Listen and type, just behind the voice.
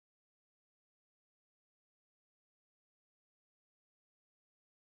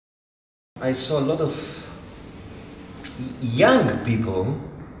I saw a lot of young people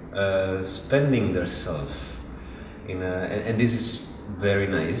spending their self in a, and this is very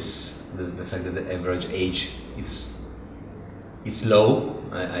nice. The fact that the average age it's low.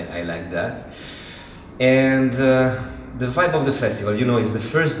 I like that. And the vibe of the festival, you know, is the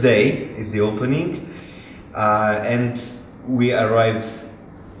first day, is the opening, and we arrived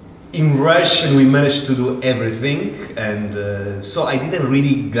in rush and we managed to do everything, and so I didn't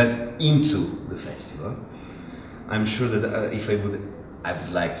really get into the festival. I'm sure that if I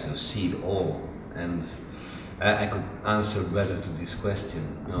would like to see it all, and I could answer better to this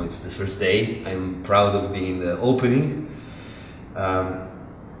question. No, it's the first day. I'm proud of being the opening.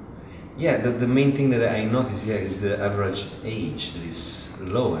 Yeah, the main thing that I noticed here is the average age that is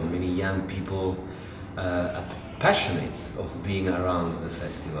low, and many young people are passionate of being around the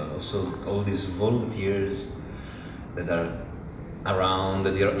festival. Also, all these volunteers that are around,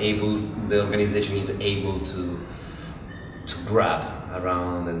 that they are able, the organization is able to grab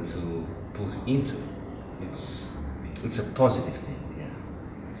around and to put into. It's a positive thing. Yeah.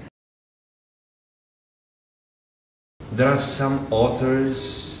 There are some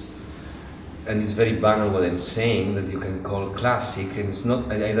authors, and it's very banal what I'm saying, that you can call classic, and it's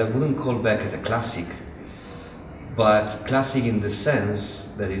not. I wouldn't call Beckett a classic, but classic in the sense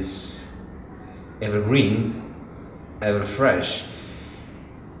that it's evergreen, ever fresh,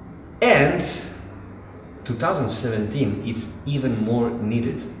 and 2017 it's even more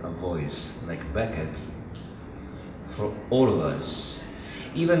needed, a voice like Beckett for all of us.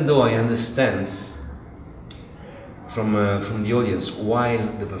 Even though I understand from the audience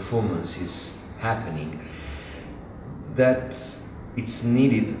while the performance is happening that it's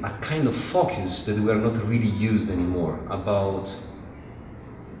needed a kind of focus that we are not really used anymore, about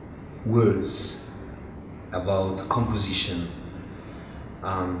words, about composition.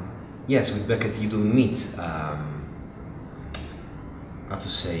 Yes, with Beckett you don't meet, how to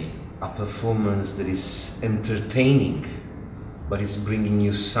say, a performance that is entertaining, but is bringing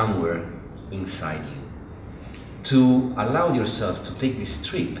you somewhere inside you. To allow yourself to take this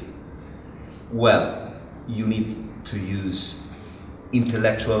trip, well, you need to use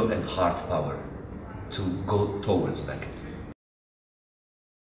intellectual and heart power to go towards Beckett.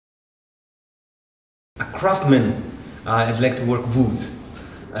 A craftsman, I'd like to work wood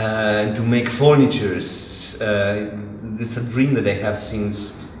and to make furnitures. It's a dream that I have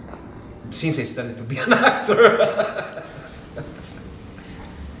since I started to be an actor.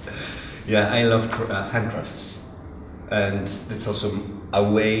 Yeah, I love handcrafts, and it's also a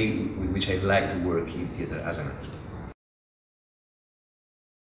way with which I like to work in theater as an actor.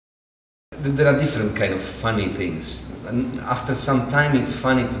 There are different kind of funny things, and after some time it's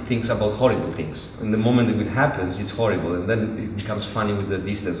funny to think about horrible things. In the moment that it happens, it's horrible, and then it becomes funny with the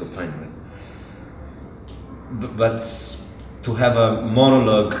distance of time. Right? But to have a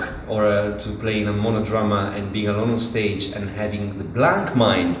monologue or to play in a monodrama and being alone on stage and having the blank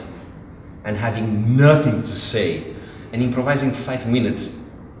mind and having nothing to say and improvising 5 minutes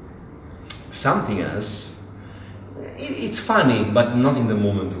something else, it's funny, but not in the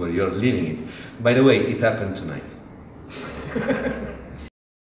moment where you're living it. By the way, it happened tonight.